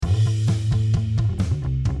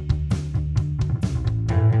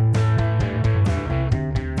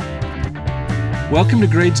Welcome to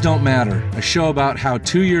Grades Don't Matter, a show about how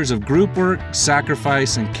 2 years of group work,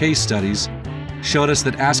 sacrifice, and case studies showed us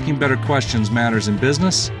that asking better questions matters in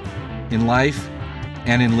business, in life,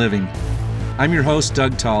 and in living. I'm your host,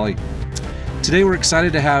 Doug Tolley. Today we're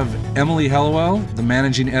excited to have Emily Hellewell, the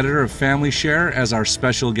managing editor of Family Share, as our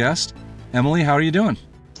special guest. Emily, how are you doing?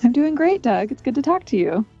 I'm doing great, Doug. It's good to talk to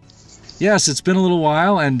you. Yes, it's been a little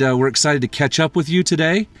while, and we're excited to catch up with you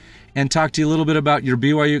today and talk to you a little bit about your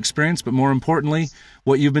BYU experience, but more importantly,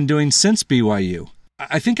 what you've been doing since BYU.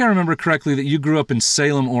 I think I remember correctly that you grew up in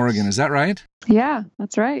Salem, Oregon. Is that right? Yeah,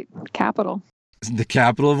 that's right. Capital. The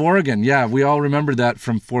capital of Oregon. Yeah, we all remember that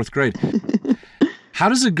from fourth grade. How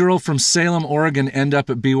does a girl from Salem, Oregon end up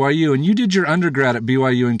at BYU? And you did your undergrad at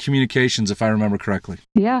BYU in communications, if I remember correctly.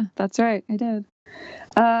 Yeah, that's right. I did.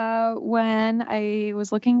 When I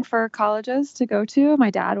was looking for colleges to go to, my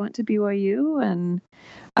dad went to BYU, and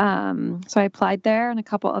so I applied there and a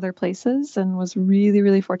couple other places and was really,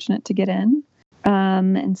 really fortunate to get in.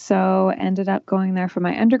 And so ended up going there for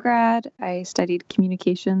my undergrad. I studied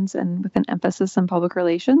communications and with an emphasis on public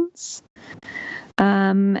relations.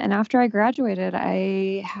 And after I graduated,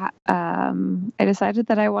 I decided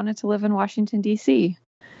that I wanted to live in Washington, D.C.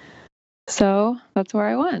 So that's where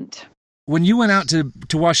I went. When you went out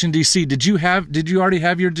to Washington, D.C., did you already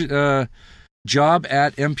have your job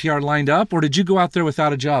at NPR lined up, or did you go out there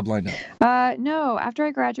without a job lined up? No, after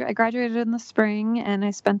I graduated in the spring, and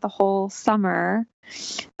I spent the whole summer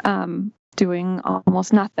doing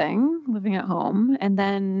almost nothing, living at home. And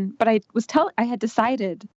then, but I had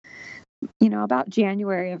decided, about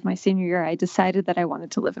January of my senior year, I decided that I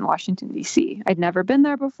wanted to live in Washington, D.C. I'd never been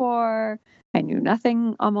there before. I knew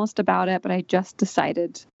nothing almost about it, but I just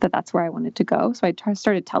decided that that's where I wanted to go. So I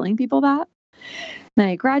started telling people that. Then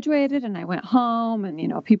I graduated and I went home,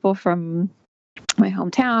 and, people from my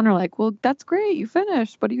hometown are like, well, that's great. You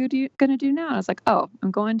finished. What are you going to do now? And I was like, oh,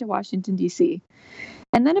 I'm going to Washington, D.C.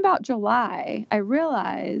 And then about July, I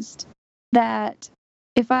realized that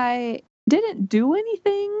if I didn't do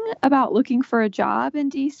anything about looking for a job in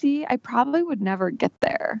D.C., I probably would never get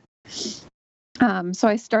there. So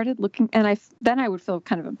I started looking, and then I would feel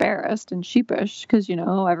kind of embarrassed and sheepish because,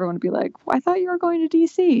 everyone would be like, well, I thought you were going to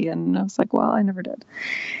DC. And I was like, well, I never did.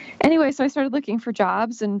 Anyway, so I started looking for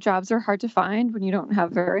jobs, and jobs are hard to find when you don't have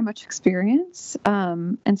very much experience.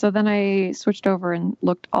 And so then I switched over and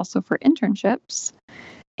looked also for internships,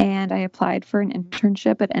 and I applied for an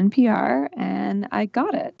internship at NPR, and I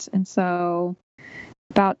got it. And so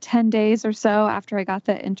about 10 days or so after I got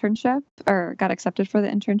the internship, or got accepted for the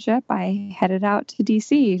internship, I headed out to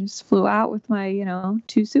DC. Just flew out with my,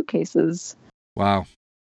 2 suitcases. Wow.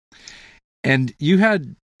 And you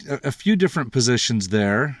had a few different positions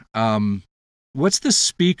there. What's the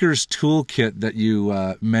speaker's toolkit that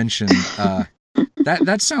you mentioned?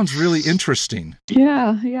 That sounds really interesting.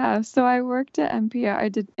 Yeah. So I worked at NPR. I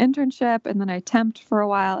did internship, and then I temped for a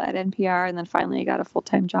while at NPR, and then finally I got a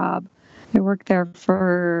full-time job. I worked there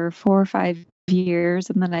for 4 or 5 years,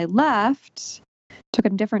 and then I left, took a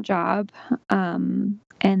different job. And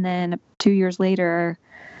then 2 years later,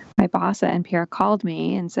 my boss at NPR called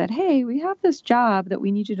me and said, hey, we have this job that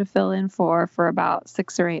we need you to fill in for about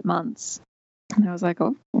 6 or 8 months. And I was like,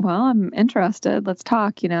 oh, well, I'm interested. Let's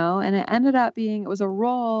talk, And it ended up being, it was a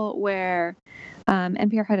role where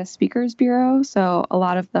NPR had a speakers bureau. So a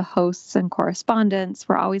lot of the hosts and correspondents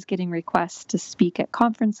were always getting requests to speak at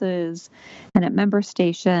conferences and at member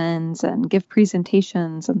stations and give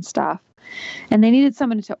presentations and stuff. And they needed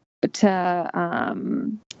someone to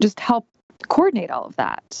just help coordinate all of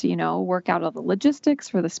that, work out all the logistics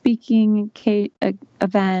for the speaking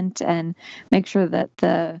event and make sure that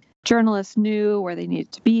the journalists knew where they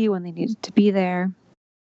needed to be when they needed to be there.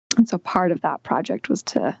 And so part of that project was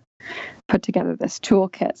to put together this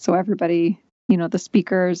toolkit so everybody, the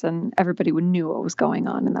speakers and everybody knew what was going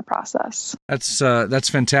on in the process. That's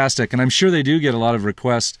fantastic. And I'm sure they do get a lot of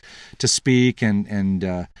requests to speak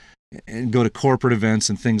and go to corporate events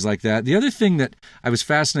and things like that. The other thing that I was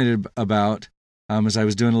fascinated about as I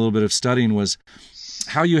was doing a little bit of studying was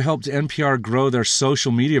how you helped NPR grow their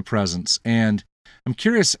social media presence. And I'm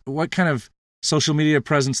curious what kind of social media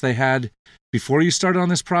presence they had before you started on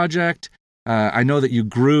this project. I know that you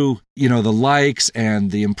grew, the likes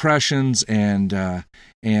and the impressions and the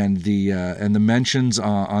mentions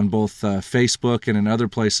on both Facebook and in other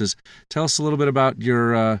places. Tell us a little bit about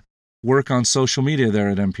your work on social media there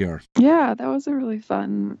at NPR. Yeah, that was a really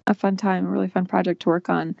fun time, a really fun project to work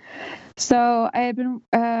on. So I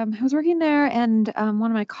was working there, and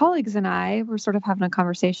one of my colleagues and I were sort of having a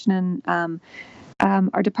conversation, and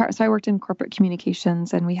our department. So I worked in corporate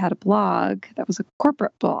communications, and we had a blog that was a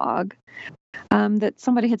corporate blog. that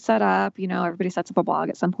somebody had set up. Everybody sets up a blog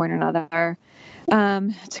at some point or another,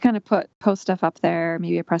 to kind of post stuff up there,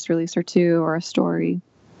 maybe a press release or two or a story.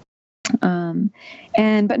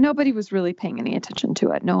 But nobody was really paying any attention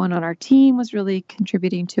to it. No one on our team was really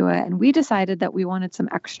contributing to it. And we decided that we wanted some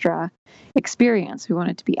extra experience. We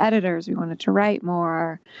wanted to be editors. We wanted to write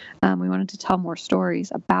more. We wanted to tell more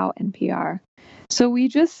stories about NPR. So we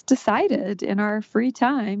just decided in our free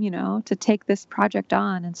time, to take this project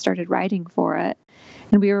on and started writing for it.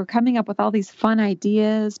 And we were coming up with all these fun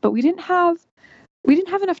ideas, but we didn't have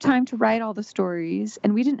enough time to write all the stories,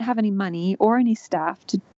 and we didn't have any money or any staff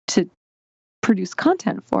to produce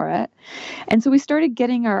content for it. And so we started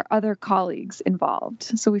getting our other colleagues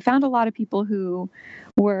involved. So we found a lot of people who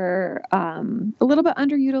were a little bit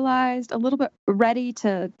underutilized, a little bit ready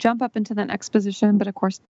to jump up into that next position, but of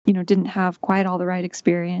course, didn't have quite all the right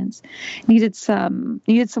experience, needed some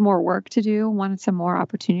more work to do, wanted some more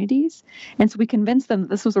opportunities. And so we convinced them that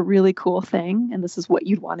this was a really cool thing and this is what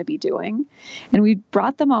you'd want to be doing. And we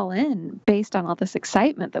brought them all in based on all this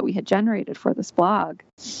excitement that we had generated for this blog.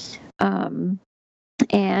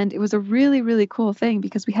 And it was a really, really cool thing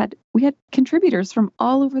because we had contributors from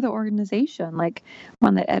all over the organization, like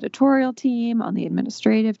on the editorial team, on the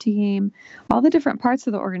administrative team, all the different parts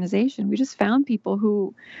of the organization. We just found people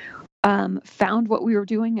who found what we were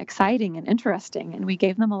doing exciting and interesting, and we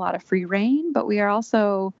gave them a lot of free rein, but we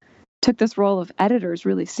also took this role of editors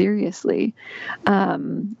really seriously,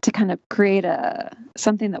 to kind of create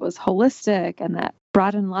something that was holistic and that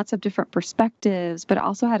brought in lots of different perspectives, but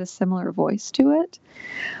also had a similar voice to it.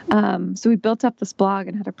 So we built up this blog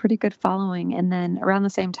and had a pretty good following. And then around the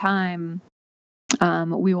same time,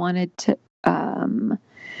 we wanted to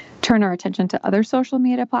turn our attention to other social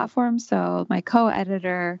media platforms. So my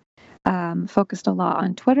co-editor focused a lot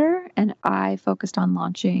on Twitter, and I focused on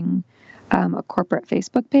launching a corporate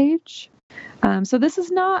Facebook page. So this is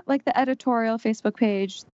not like the editorial Facebook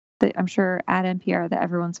page that I'm sure at NPR that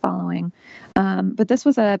everyone's following. But this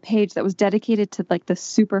was a page that was dedicated to like the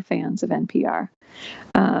super fans of NPR.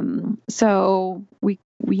 So we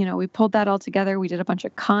pulled that all together. We did a bunch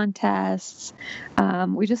of contests.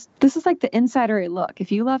 This is like the insider look.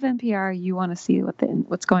 If you love NPR, you want to see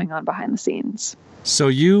what's going on behind the scenes. So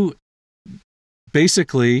you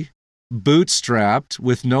basically bootstrapped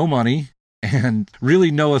with no money and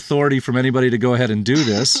really no authority from anybody to go ahead and do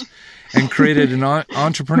this, and created an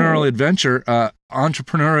entrepreneurial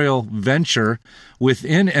venture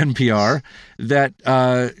within NPR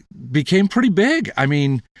that became pretty big. I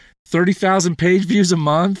mean, 30,000 page views a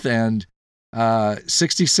month and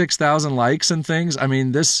 66,000 likes and things. I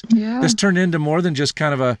mean, this turned into more than just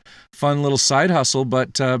kind of a fun little side hustle,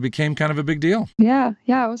 but became kind of a big deal. Yeah,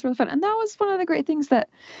 it was really fun. And that was one of the great things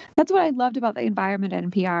that's what I loved about the environment at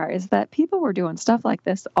NPR, is that people were doing stuff like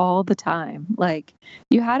this all the time. Like,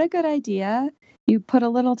 you had a good idea, you put a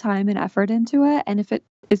little time and effort into it, and if it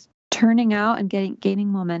is turning out and gaining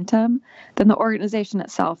momentum, then the organization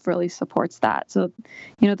itself really supports that. So,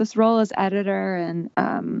 this role as editor and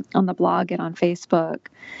on the blog and on Facebook,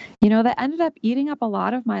 that ended up eating up a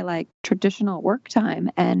lot of my like traditional work time,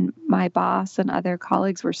 and my boss and other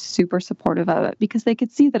colleagues were super supportive of it because they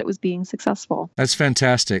could see that it was being successful. That's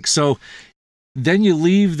fantastic. So then you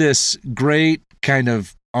leave this great kind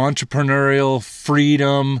of entrepreneurial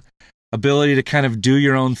freedom, ability to kind of do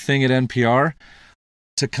your own thing at NPR,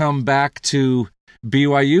 to come back to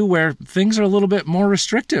BYU, where things are a little bit more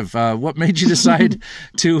restrictive. What made you decide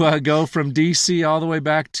to go from DC all the way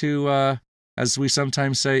back to, as we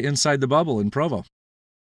sometimes say, inside the bubble in Provo?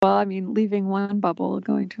 Well, I mean, leaving one bubble,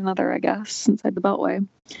 going to another, I guess, inside the Beltway.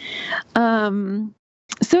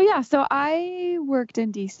 So I worked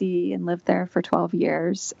in DC and lived there for 12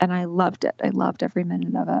 years, and I loved it. I loved every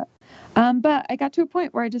minute of it. But I got to a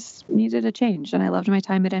point where I just needed a change, and I loved my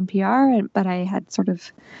time at NPR, but I had sort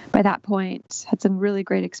of, by that point, had some really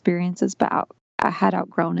great experiences, but I had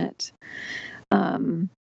outgrown it.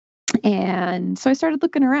 And so I started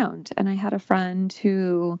looking around, and I had a friend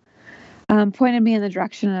who pointed me in the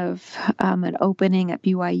direction of an opening at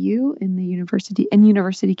BYU in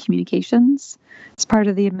university communications. It's part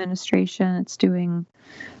of the administration. It's doing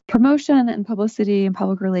promotion and publicity and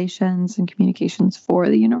public relations and communications for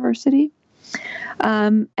the university.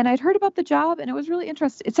 And I'd heard about the job, and it was really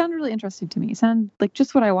interesting. It sounded really interesting to me. It sounded like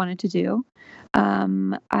just what I wanted to do.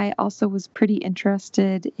 I also was pretty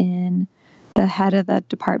interested in the head of the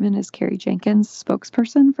department is Carrie Jenkins,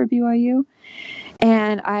 spokesperson for BYU.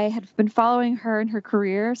 And I had been following her and her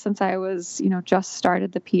career since I was, just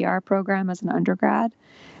started the PR program as an undergrad.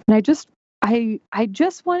 And I just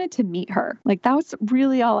wanted to meet her. Like, that was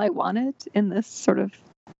really all I wanted in this sort of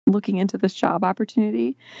looking into this job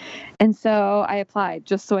opportunity. And so I applied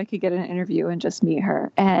just so I could get an interview and just meet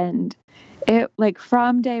her. And it, like,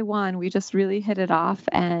 from day one, we just really hit it off.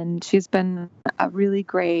 And she's been a really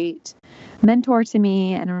great mentor to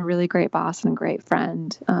me and a really great boss and a great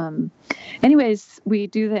friend. Anyways, we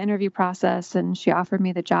do the interview process and she offered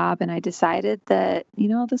me the job. And I decided that,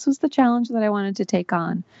 this was the challenge that I wanted to take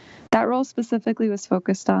on. That role specifically was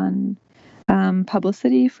focused on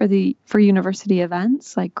publicity for university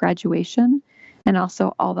events like graduation and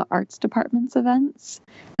also all the arts department's events,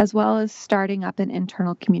 as well as starting up an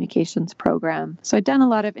internal communications program. So I'd done a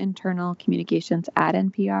lot of internal communications at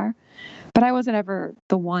NPR, but I wasn't ever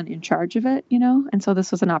the one in charge of it, And so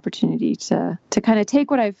this was an opportunity to kind of take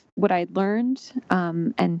what I'd learned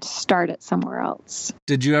and start it somewhere else.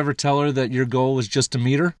 Did you ever tell her that your goal was just to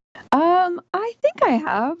meet her? I think I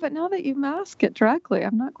have, but now that you ask it directly,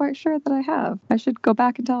 I'm not quite sure that I have. I should go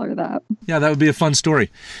back and tell her that. Yeah, that would be a fun story.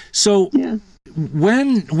 So yeah.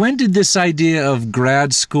 When did this idea of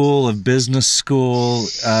grad school, of business school,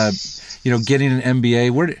 getting an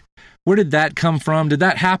MBA, where did that come from? Did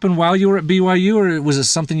that happen while you were at BYU, or was it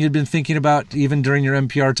something you'd been thinking about even during your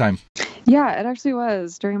NPR time? Yeah, it actually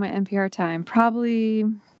was during my NPR time, probably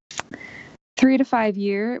 3 to 5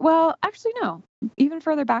 years. Well, actually, no. Even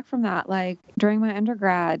further back from that, like during my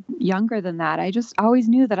undergrad, younger than that, I just always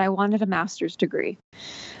knew that I wanted a master's degree.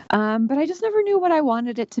 But I just never knew what I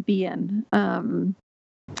wanted it to be in.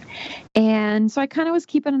 And so I kind of was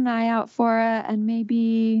keeping an eye out for it. And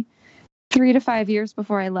maybe 3 to 5 years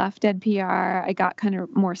before I left NPR, I got kind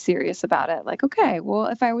of more serious about it. Like, okay, well,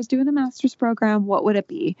 if I was doing a master's program, what would it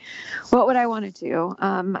be? What would I want to do?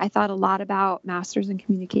 I thought a lot about masters in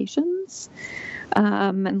communications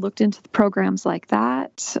and looked into the programs like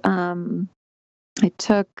that. I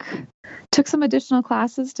took some additional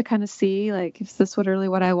classes to kind of see, like, is this really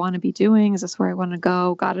what I want to be doing? Is this where I want to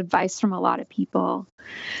go? Got advice from a lot of people.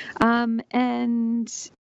 And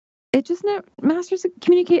it just masters of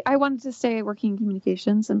communicate. I wanted to stay working in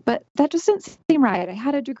communications, but that just didn't seem right. I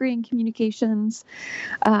had a degree in communications.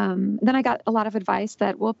 Then I got a lot of advice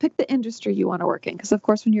that, well, pick the industry you want to work in, because of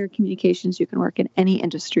course, when you're in communications, you can work in any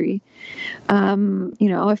industry.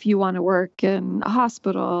 If you want to work in a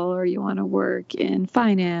hospital or you want to work in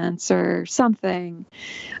finance or something,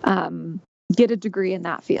 get a degree in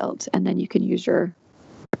that field, and then you can use your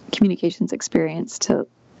communications experience to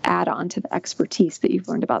add on to the expertise that you've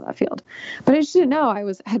learned about that field. But I just didn't know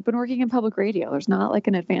had been working in public radio. There's not like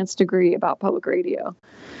an advanced degree about public radio.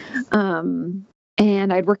 And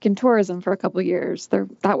I'd worked in tourism for a couple of years.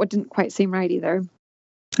 That one didn't quite seem right either.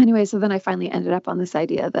 Anyway, so then I finally ended up on this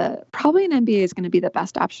idea that probably an MBA is going to be the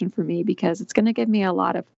best option for me, because it's going to give me a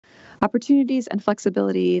lot of opportunities and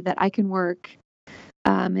flexibility that I can work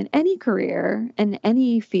in any career, in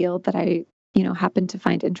any field that I happen to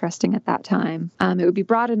find interesting at that time. It would be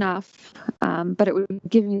broad enough, but it would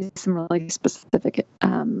give me some really specific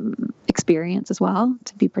experience as well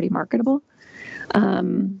to be pretty marketable.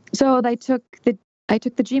 So I took the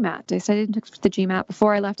GMAT. I decided to take the GMAT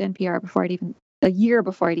before I left NPR, a year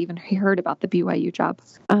before I'd even heard about the BYU job.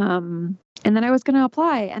 And then I was going to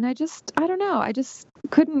apply, and I don't know. I just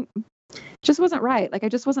couldn't. Just wasn't right. Like, I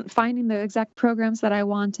just wasn't finding the exact programs that I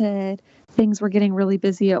wanted. Things were getting really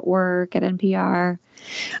busy at work at NPR.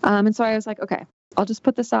 And so I was like, okay, I'll just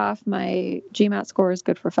put this off. My GMAT score is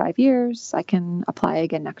good for 5 years. I can apply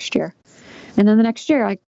again next year. And then the next year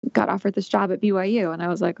I got offered this job at BYU. And I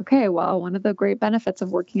was like, okay, well, one of the great benefits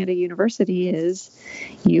of working at a university is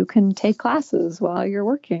you can take classes while you're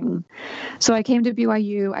working. So I came to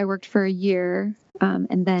BYU. I worked for a year,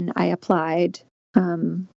 and then I applied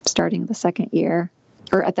starting the second year,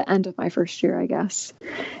 or at the end of my first year, I guess,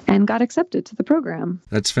 and got accepted to the program.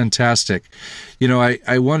 That's fantastic.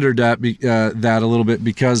 I wondered that a little bit,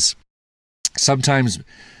 because sometimes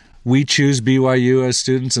we choose BYU as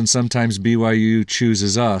students and sometimes BYU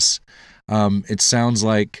chooses us. It sounds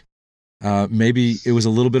like maybe it was a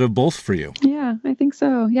little bit of both for you. Yeah, I think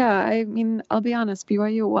so. Yeah, I mean, I'll be honest,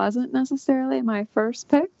 BYU wasn't necessarily my first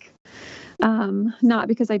pick. Not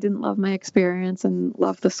because I didn't love my experience and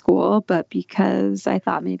love the school, but because I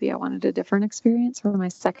thought maybe I wanted a different experience for my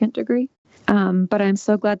second degree. But I'm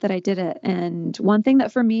so glad that I did it. And one thing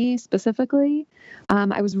that for me specifically,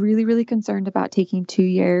 I was really, really concerned about taking 2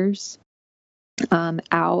 years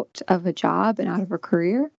out of a job and out of a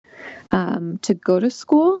career to go to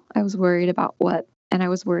school. I was worried about I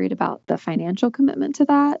was worried about the financial commitment to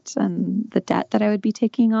that and the debt that I would be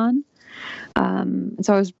taking on. And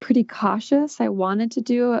so I was pretty cautious. I wanted to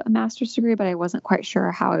do a master's degree, but I wasn't quite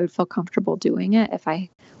sure how I would feel comfortable doing it if I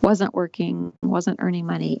wasn't working, wasn't earning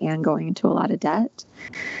money, and going into a lot of debt.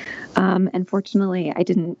 And fortunately, I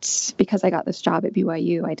didn't, because I got this job at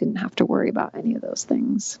BYU, I didn't have to worry about any of those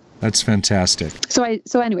things. That's fantastic.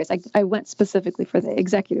 So anyways, I went specifically for the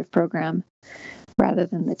executive program rather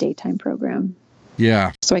than the daytime program.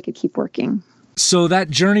 Yeah. So I could keep working. So that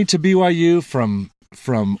journey to BYU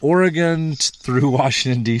from Oregon through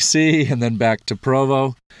Washington, D.C., and then back to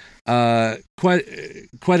Provo, quite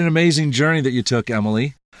an amazing journey that you took,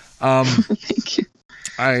 Emily. Thank you.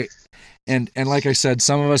 And like I said,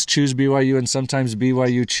 some of us choose BYU, and sometimes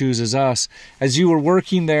BYU chooses us. As you were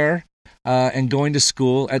working there and going to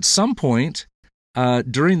school, at some point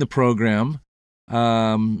during the program,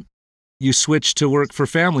 you switched to work for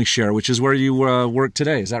Family Share, which is where you work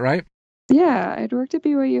today. Is that right? Yeah, I'd worked at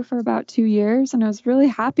BYU for about 2 years, and I was really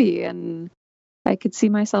happy, and I could see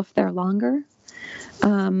myself there longer.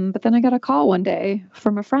 But then I got a call one day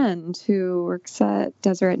from a friend who works at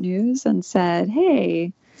Deseret News and said,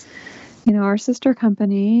 "Hey, our sister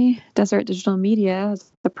company, Deseret Digital Media, has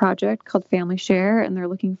a project called Family Share, and they're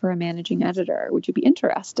looking for a managing editor. Would you be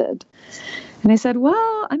interested?" And I said,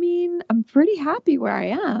 "Well, I'm pretty happy where I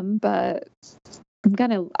am, but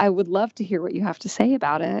I would love to hear what you have to say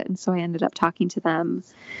about it." And so I ended up talking to them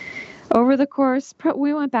over the course.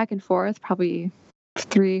 We went back and forth probably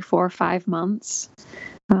 3, 4, 5 months,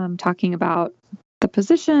 talking about the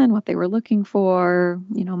position, what they were looking for,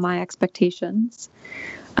 my expectations.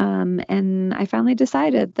 And I finally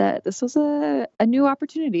decided that this was a new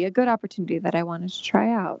opportunity, a good opportunity that I wanted to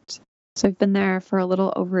try out. So I've been there for a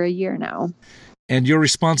little over a year now. And your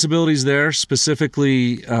responsibilities there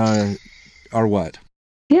specifically are what?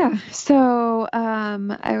 Yeah, so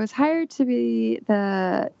I was hired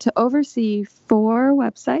to oversee 4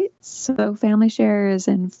 websites. So Family Share is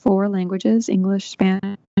in 4 languages: English,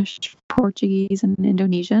 Spanish, Portuguese, and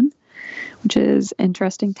Indonesian, which is an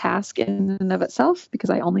interesting task in and of itself because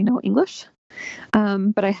I only know English.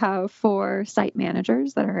 But I have 4 site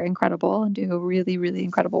managers that are incredible and do really, really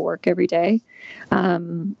incredible work every day.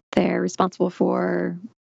 They're responsible for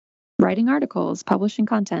writing articles, publishing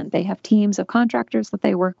content. They have teams of contractors that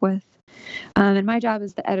they work with. And my job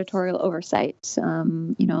is the editorial oversight,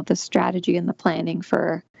 the strategy and the planning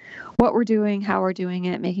for what we're doing, how we're doing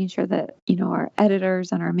it, making sure that, our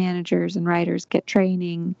editors and our managers and writers get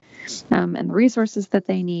training and the resources that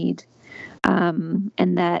they need. And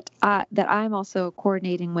that I'm also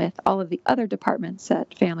coordinating with all of the other departments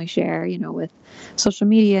at Family Share, with social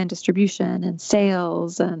media and distribution and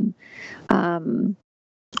sales and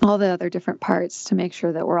all the other different parts to make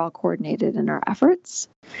sure that we're all coordinated in our efforts.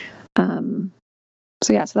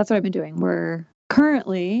 So that's what I've been doing. We're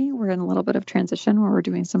in a little bit of transition where we're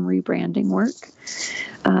doing some rebranding work.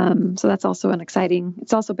 So that's also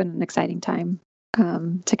it's also been an exciting time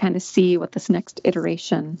to kind of see what this next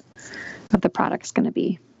iteration of the product's going to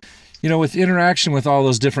be. With interaction with all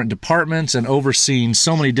those different departments and overseeing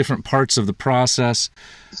so many different parts of the process,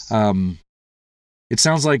 it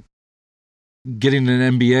sounds like getting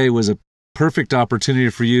an MBA was a perfect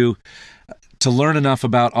opportunity for you to learn enough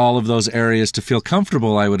about all of those areas to feel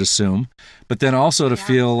comfortable, I would assume, but then also to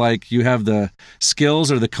feel like you have the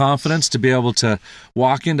skills or the confidence to be able to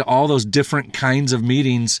walk into all those different kinds of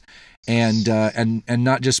meetings and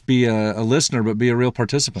not just be a listener, but be a real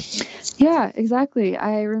participant. Yeah, exactly.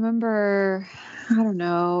 I remember, I don't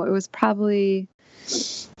know, it was probably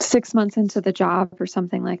 6 months into the job or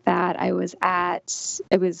something like that. It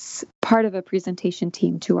was part of a presentation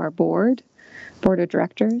team to our board of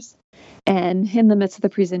directors. And in the midst of the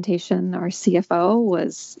presentation, our CFO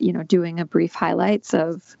was, doing a brief highlights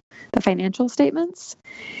of the financial statements.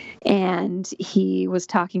 And he was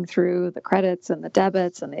talking through the credits and the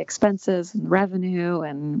debits and the expenses and revenue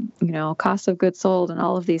and, cost of goods sold and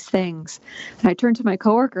all of these things. And I turned to my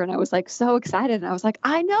coworker and I was like so excited. And I was like,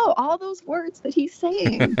 I know all those words that he's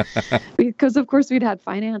saying. Because, of course, we'd had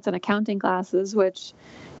finance and accounting classes, which,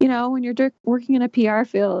 when you're working in a PR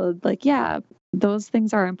field, those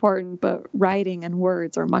things are important, but writing and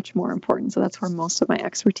words are much more important. So that's where most of my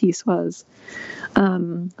expertise was.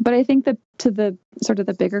 But I think that to the sort of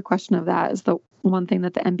the bigger question of that is the one thing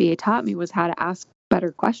that the MBA taught me was how to ask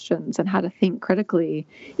better questions and how to think critically,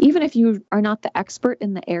 even if you are not the expert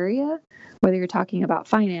in the area, whether you're talking about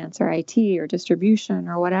finance or IT or distribution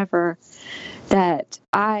or whatever,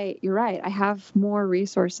 you're right, I have more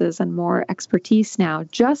resources and more expertise now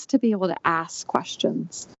just to be able to ask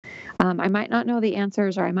questions. I might not know the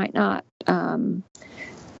answers, or I might not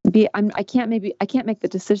I can't make the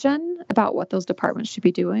decision about what those departments should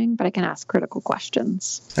be doing, but I can ask critical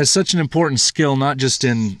questions. That's such an important skill, not just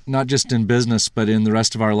in business, but in the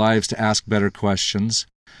rest of our lives, to ask better questions.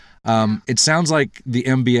 It sounds like the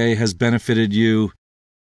MBA has benefited you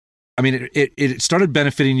I mean, it started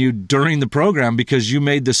benefiting you during the program because you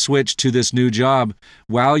made the switch to this new job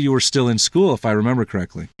while you were still in school, if I remember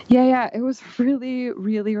correctly. Yeah, it was really,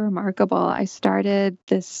 really remarkable. I started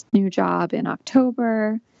this new job in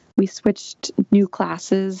October. We switched new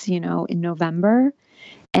classes, in November.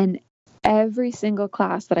 And every single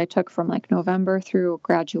class that I took from like November through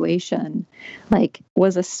graduation, like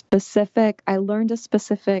I learned a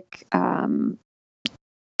specific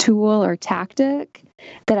tool or tactic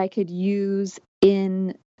that I could use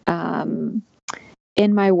in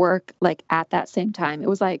my work, like at that same time. It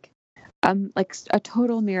was like a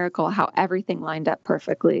total miracle how everything lined up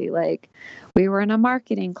perfectly. Like we were in a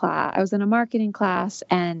marketing class. I was in a marketing class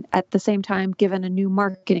and at the same time given a new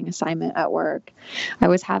marketing assignment at work. I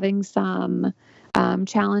was having some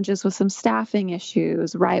challenges with some staffing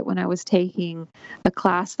issues right when I was taking a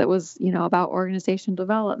class that was, about organizational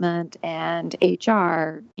development and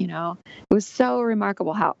HR. It was so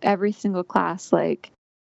remarkable how every single class, like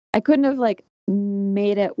I couldn't have like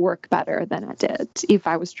made it work better than it did if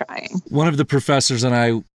I was trying. One of the professors and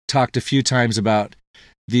I talked a few times about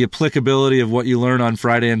the applicability of what you learn on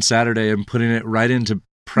Friday and Saturday and putting it right into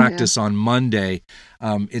practice on Monday.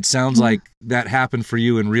 It sounds like that happened for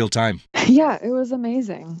you in real time. Yeah, it was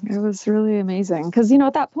amazing. It was really amazing. Because,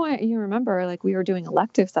 at that point, you remember, like, we were doing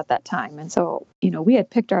electives at that time. And so, we had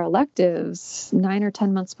picked our electives 9 or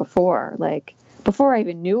 10 months before, like, before I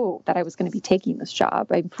even knew that I was going to be taking this job,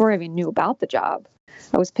 before I even knew about the job,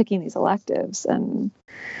 I was picking these electives. And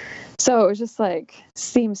so it was just like,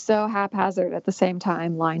 seemed so haphazard at the same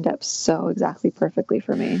time, lined up so exactly perfectly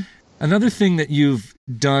for me. Another thing that you've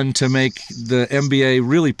done to make the MBA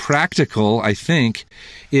really practical, I think,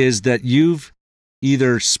 is that you've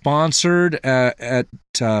either sponsored at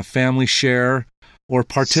Family Share or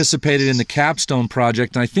participated in the Capstone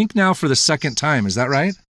Project, and I think now for the second time. Is that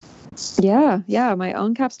right? Yeah, my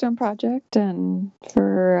own capstone project and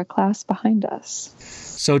for a class behind us.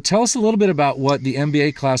 So tell us a little bit about what the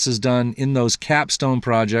MBA class has done in those capstone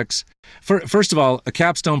projects. First of all, a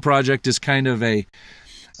capstone project is kind of the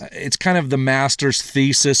master's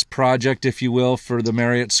thesis project, if you will, for the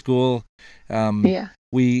Marriott School. We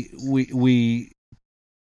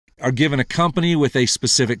are given a company with a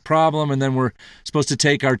specific problem, and then we're supposed to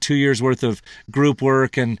take our 2 years worth of group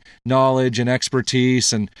work and knowledge and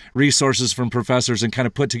expertise and resources from professors and kind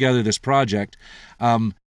of put together this project.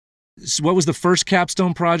 So what was the first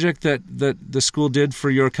capstone project that the school did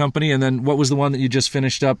for your company? And then what was the one that you just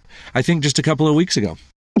finished up, I think just a couple of weeks ago?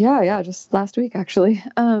 Yeah, just last week, actually.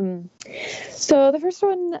 So the first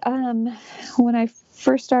one, when I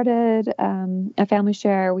first started at Family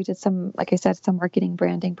Share, we did some, like I said, some marketing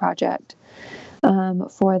branding project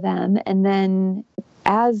for them. And then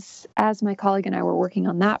as my colleague and I were working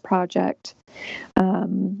on that project,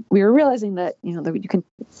 we were realizing that, that you can,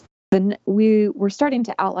 then we were starting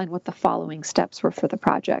to outline what the following steps were for the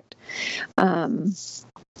project.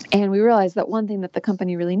 And we realized that one thing that the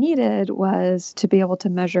company really needed was to be able to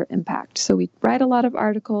measure impact. So we write a lot of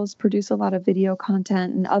articles, produce a lot of video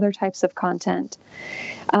content and other types of content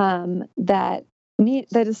that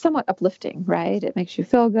is somewhat uplifting, right? It makes you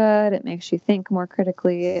feel good. It makes you think more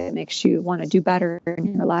critically. It makes you want to do better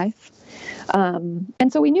in your life. And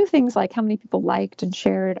so we knew things like how many people liked and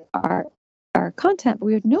shared our content, but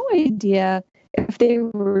we had no idea if they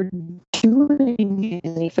were doing it,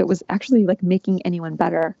 if it was actually like making anyone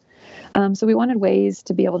better. So we wanted ways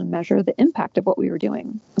to be able to measure the impact of what we were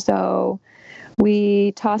doing. So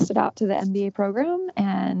we tossed it out to the MBA program.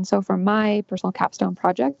 And so for my personal capstone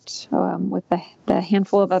project, with the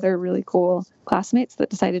handful of other really cool classmates that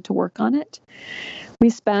decided to work on it, we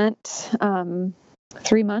spent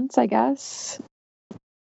 3 months, I guess,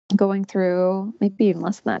 going through, maybe even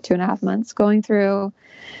less than that, 2.5 months, going through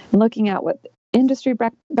and looking at what industry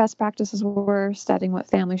best practices were, studying what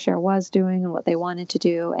Family Share was doing and what they wanted to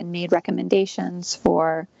do, and made recommendations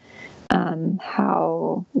for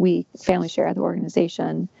how we, Family Share, the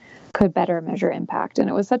organization, could better measure impact. And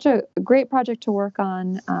it was such a great project to work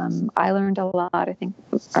on. I learned a lot. I think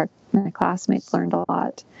my classmates learned a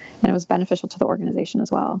lot, and it was beneficial to the organization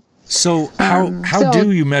as well. So how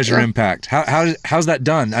do you measure impact? How's that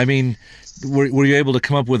done? I mean, were you able to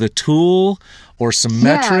come up with a tool or some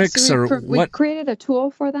metrics, so or what? We created a tool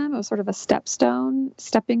for them. It was sort of a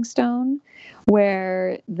stepping stone,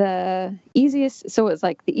 where the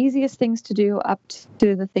easiest things to do up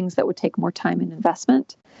to the things that would take more time and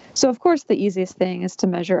investment. So of course the easiest thing is to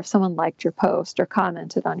measure if someone liked your post or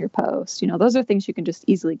commented on your post. Those are things you can just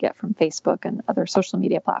easily get from Facebook and other social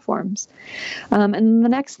media platforms. And the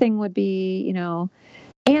next thing would be,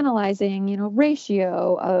 analyzing,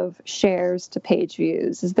 ratio of shares to page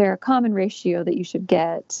views. Is there a common ratio that you should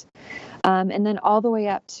get? And then all the way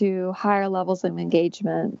up to higher levels of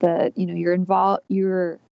engagement that,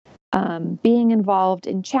 you're being involved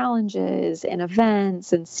in challenges and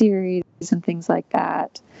events and series and things like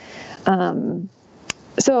that.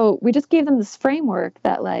 So we just gave them this framework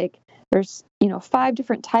that there's, 5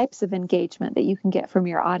 different types of engagement that you can get from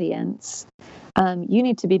your audience. You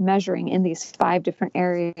need to be measuring in these 5 different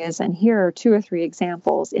areas. And here are 2 or 3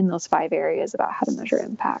 examples in those 5 areas about how to measure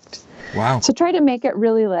impact. Wow. So try to make it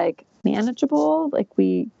really manageable.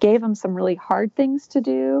 We gave them some really hard things to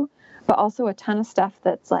do, but also a ton of stuff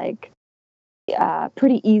that's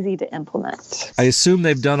pretty easy to implement. I assume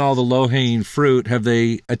they've done all the low-hanging fruit. Have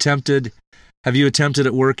you attempted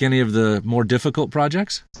at work any of the more difficult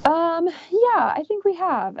projects? Yeah, I think we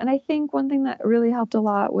have. And I think one thing that really helped a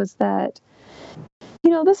lot was that,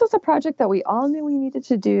 this was a project that we all knew we needed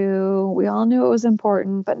to do. We all knew it was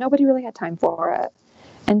important, but nobody really had time for it.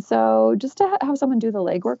 And so just to have someone do the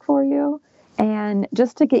legwork for you and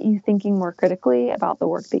just to get you thinking more critically about the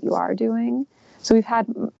work that you are doing. So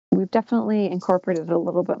we've definitely incorporated a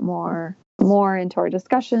little bit more into our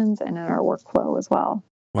discussions and in our workflow as well.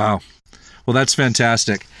 Wow. Well, that's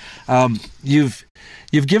fantastic. You've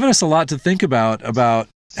given us a lot to think about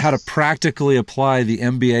how to practically apply the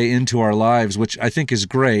MBA into our lives, which I think is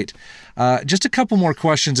great. Just a couple more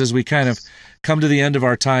questions as we kind of come to the end of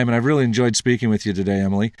our time, and I've really enjoyed speaking with you today,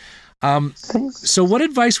 Emily. So what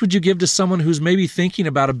advice would you give to someone who's maybe thinking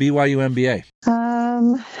about a BYU MBA?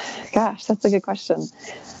 Gosh, that's a good question.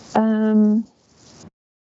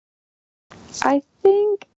 I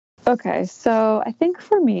think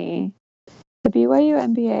for me, the BYU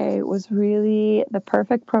MBA was really the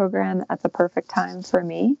perfect program at the perfect time for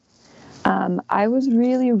me. I was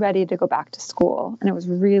really ready to go back to school, and I was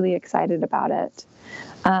really excited about it.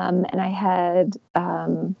 And I had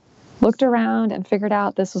looked around and figured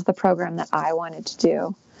out this was the program that I wanted to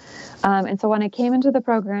do. And so when I came into the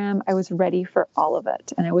program, I was ready for all of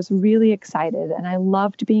it, and I was really excited, and I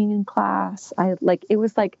loved being in class. It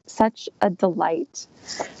was such a delight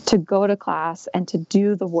to go to class and to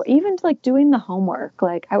do the work, even doing the homework.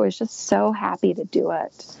 I was just so happy to do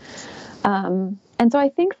it. And so I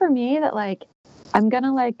think for me that I'm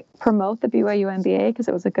gonna promote the BYU MBA because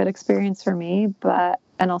it was a good experience for me,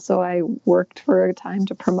 and also I worked for a time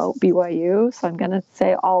to promote BYU, so I'm gonna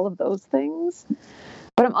say all of those things.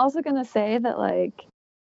 But I'm also going to say that,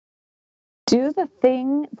 do the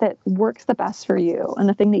thing that works the best for you and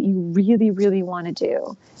the thing that you really, really want to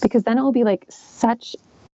do, because then it will be such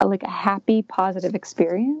a happy, positive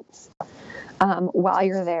experience while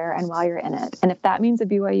you're there and while you're in it. And if that means a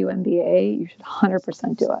BYU MBA, you should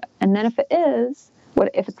 100% do it. And then if it's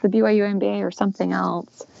the BYU MBA or something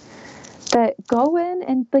else, that go in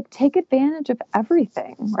and take advantage of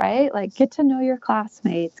everything, right? Get to know your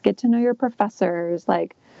classmates, get to know your professors,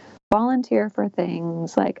 volunteer for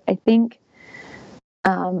things. I think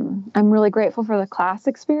I'm really grateful for the class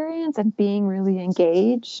experience and being really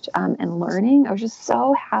engaged and learning. I was just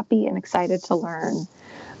so happy and excited to learn.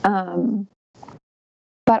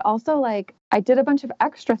 But also I did a bunch of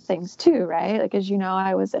extra things too, right? As you know,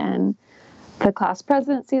 I was in the class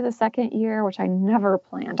presidency the second year, which I never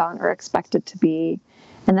planned on or expected to be.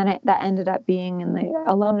 And then that ended up being in the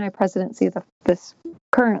alumni presidency this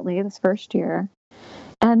first year.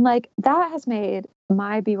 And that has made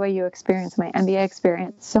my BYU experience, my MBA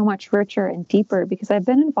experience, so much richer and deeper because I've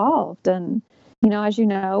been involved. And, as you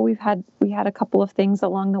know, we had a couple of things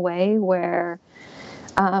along the way where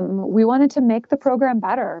we wanted to make the program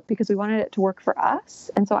better because we wanted it to work for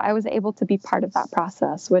us. And so I was able to be part of that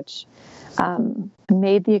process, which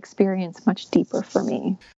made the experience much deeper for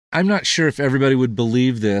me. I'm not sure if everybody would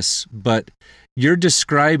believe this, but you're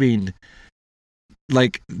describing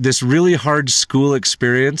this really hard school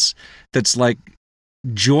experience that's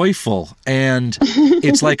joyful, and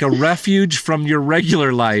it's like a refuge from your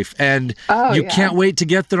regular life, and you can't wait to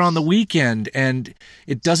get there on the weekend, and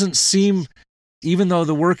it doesn't seem, even though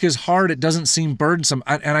the work is hard, it doesn't seem burdensome.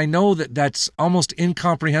 And I know that that's almost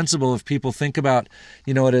incomprehensible if people think about,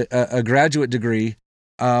 at a graduate degree.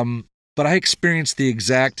 But I experienced the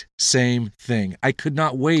exact same thing. I could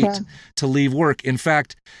not wait to leave work. In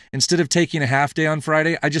fact, instead of taking a half day on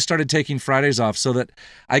Friday, I just started taking Fridays off so that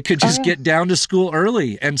I could just get down to school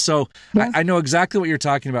early. And so I know exactly what you're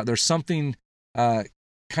talking about. There's something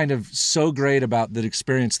kind of so great about that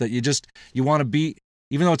experience that you want to be,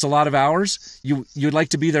 even though it's a lot of hours, you'd like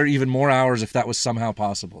to be there even more hours if that was somehow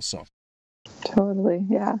possible. So totally,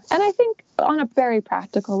 yeah. And I think on a very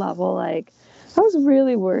practical level, I was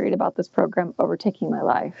really worried about this program overtaking my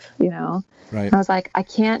life, you know? Right. I was like, I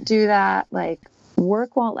can't do that. Like,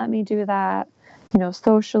 work won't let me do that, you know,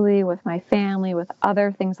 socially, with my family, with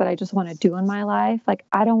other things that I just want to do in my life. Like,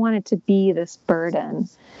 I don't want it to be this burden.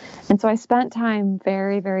 And so I spent time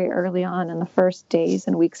very, very early on in the first days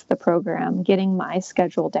and weeks of the program getting my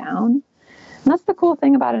schedule down. And that's the cool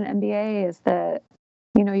thing about an MBA is that,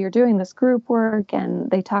 you know, you're doing this group work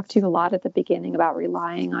and they talk to you a lot at the beginning about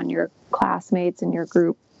relying on your classmates and your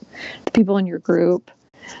group, the people in your group.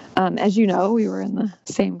 As you know, we were in the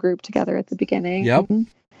same group together at the beginning. Yep.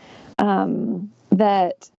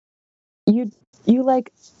 That you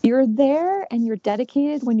like, you're there and you're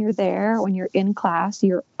dedicated when you're there, when you're in class,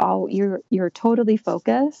 you're totally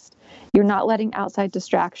focused. You're not letting outside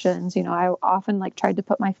distractions. You know, I often like tried to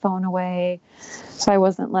put my phone away so I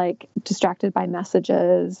wasn't like distracted by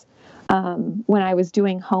messages. When I was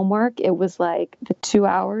doing homework, it was like the 2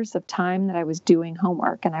 hours of time that I was doing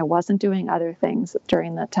homework and I wasn't doing other things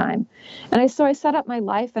during that time. And so I set up my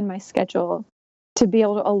life and my schedule to be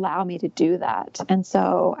able to allow me to do that. And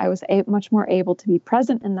so I was much more able to be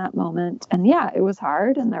present in that moment. And yeah, it was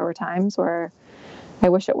hard. And there were times where I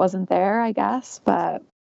wish it wasn't there, I guess.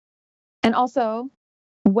 And also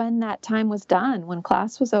when that time was done, when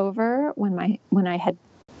class was over, when I had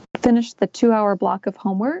finished the 2 hour block of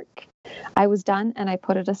homework, I was done and I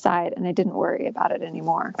put it aside and I didn't worry about it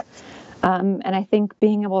anymore. And I think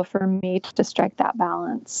being able for me to strike that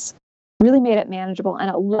balance really made it manageable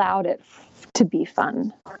and allowed it to be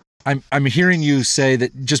fun. I'm hearing you say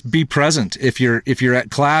that just be present. If you're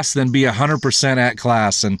at class, then be 100% at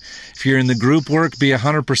class, and if you're in the group work, be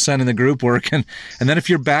 100% in the group work, and then if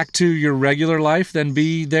you're back to your regular life, then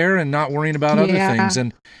be there and not worrying about other things.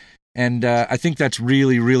 And I think that's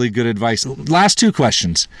really, really good advice. Last two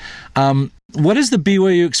questions. What has the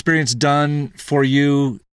BYU experience done for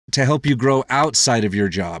you to help you grow outside of your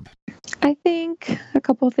job? I think a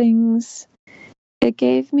couple things. It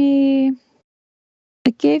gave me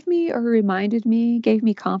gave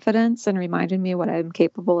me confidence and reminded me what I'm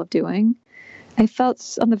capable of doing. I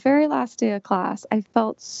felt on the very last day of class, I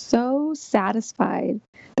felt so satisfied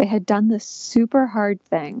that I had done this super hard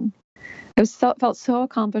thing. Felt so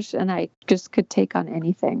accomplished and I just could take on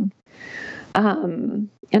anything. And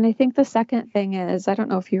I think the second thing is, I don't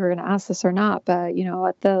know if you were going to ask this or not, but you know,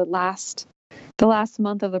 at the last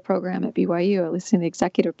month of the program at BYU, at least in the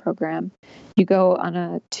executive program, you go on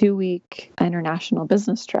a 2-week international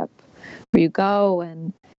business trip where you go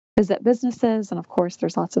and visit businesses. And of course,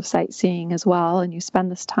 there's lots of sightseeing as well. And you spend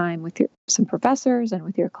this time with some professors and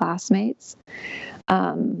with your classmates.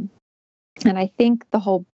 And I think the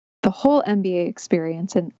whole MBA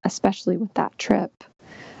experience, and especially with that trip,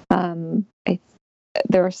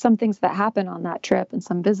 there were some things that happened on that trip and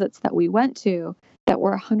some visits that we went to that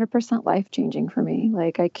were 100% life-changing for me.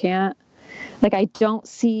 Like I don't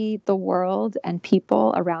see the world and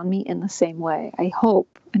people around me in the same way. I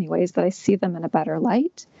hope, anyways, that I see them in a better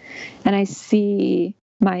light. And I see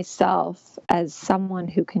myself as someone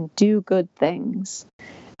who can do good things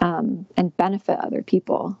and benefit other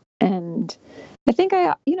people. And I think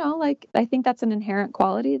I think that's an inherent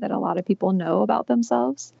quality that a lot of people know about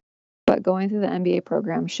themselves. But going through the MBA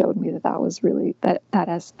program showed me that was really, that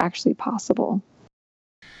is actually possible.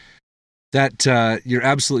 That you're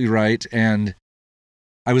absolutely right. And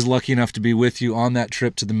I was lucky enough to be with you on that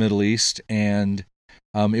trip to the Middle East, and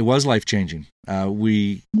it was life-changing.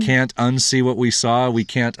 We can't unsee what we saw. We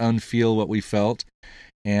can't unfeel what we felt.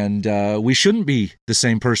 And we shouldn't be the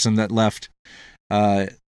same person that left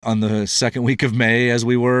on the second week of May as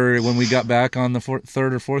we were when we got back on the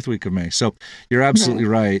third or fourth week of May. So you're absolutely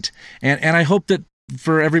right. And I hope that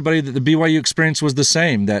for everybody that the BYU experience was the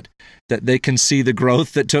same, that they can see the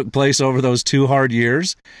growth that took place over those 2 hard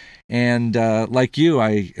years. And like you,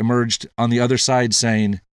 I emerged on the other side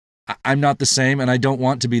saying, I'm not the same, and I don't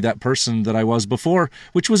want to be that person that I was before,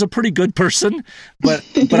 which was a pretty good person, but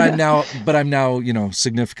I'm now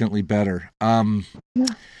significantly better.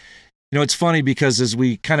 You know, it's funny because as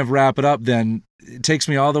we kind of wrap it up, then it takes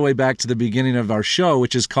me all the way back to the beginning of our show,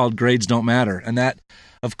 which is called Grades Don't Matter. And that,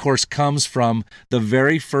 of course, comes from the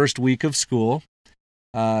very first week of school.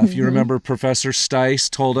 If you remember, Professor Stice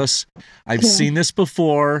told us, I've seen this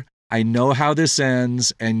before. I know how this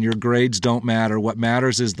ends, and your grades don't matter. What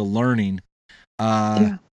matters is the learning.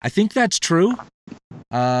 I think that's true.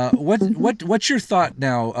 What's your thought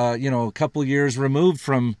now, a couple years removed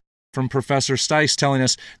from Professor Stice telling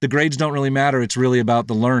us the grades don't really matter, it's really about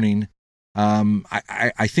the learning?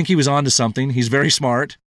 I think he was onto something. He's very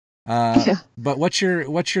smart. But what's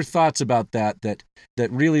your thoughts about that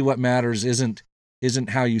really what matters isn't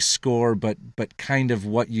how you score, but kind of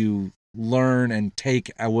what you learn and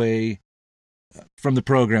take away from the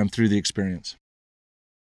program through the experience.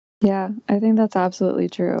 Yeah, I think that's absolutely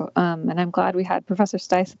true. And I'm glad we had Professor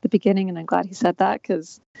Stice at the beginning, and I'm glad he said that,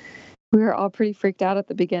 because we were all pretty freaked out at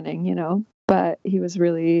the beginning, but he was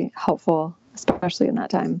really helpful, especially in that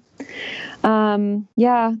time.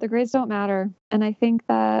 Yeah, the grades don't matter. And I think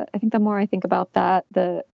the more I think about that,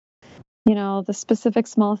 the specific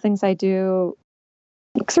small things I do,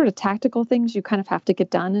 sort of tactical things you kind of have to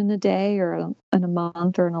get done in a day or in a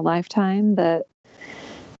month or in a lifetime, that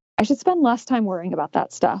I should spend less time worrying about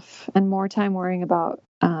that stuff and more time worrying about,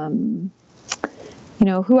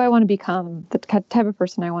 who I want to become, the type of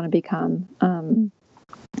person I want to become.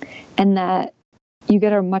 And that you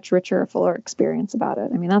get a much richer, fuller experience about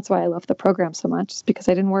it. I mean, that's why I love the program so much, is because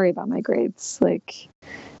I didn't worry about my grades. Like,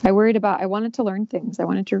 I wanted to learn things. I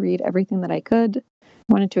wanted to read everything that I could.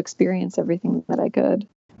 I wanted to experience everything that I could.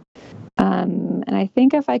 And I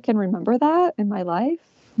think if I can remember that in my life,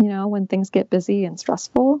 when things get busy and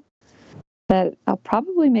stressful, that I'll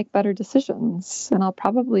probably make better decisions, and I'll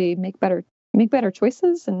probably make better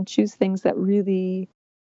choices and choose things that really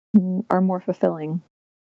are more fulfilling.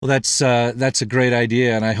 Well, that's a great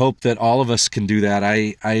idea, and I hope that all of us can do that.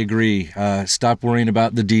 I agree. Stop worrying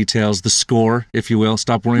about the details, the score, if you will.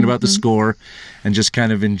 Stop worrying about the score, and just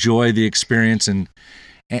kind of enjoy the experience. And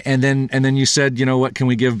then you said, what can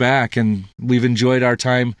we give back? And we've enjoyed our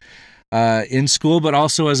time in school, but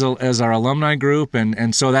also as our alumni group,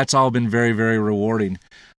 and so that's all been very, very rewarding.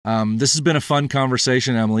 This has been a fun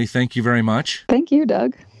conversation, Emily. Thank you very much. Thank you,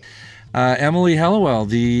 Doug. Emily Hellewell,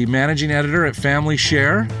 the managing editor at Family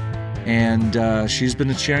Share, and she's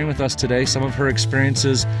been sharing with us today some of her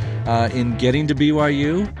experiences in getting to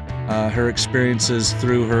BYU, her experiences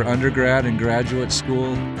through her undergrad and graduate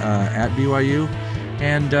school at BYU,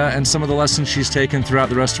 and some of the lessons she's taken throughout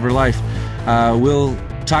the rest of her life. We'll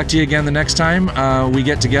talk to you again the next time we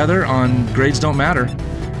get together on Grades Don't Matter,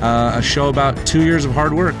 a show about 2 years of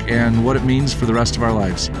hard work and what it means for the rest of our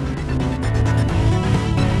lives.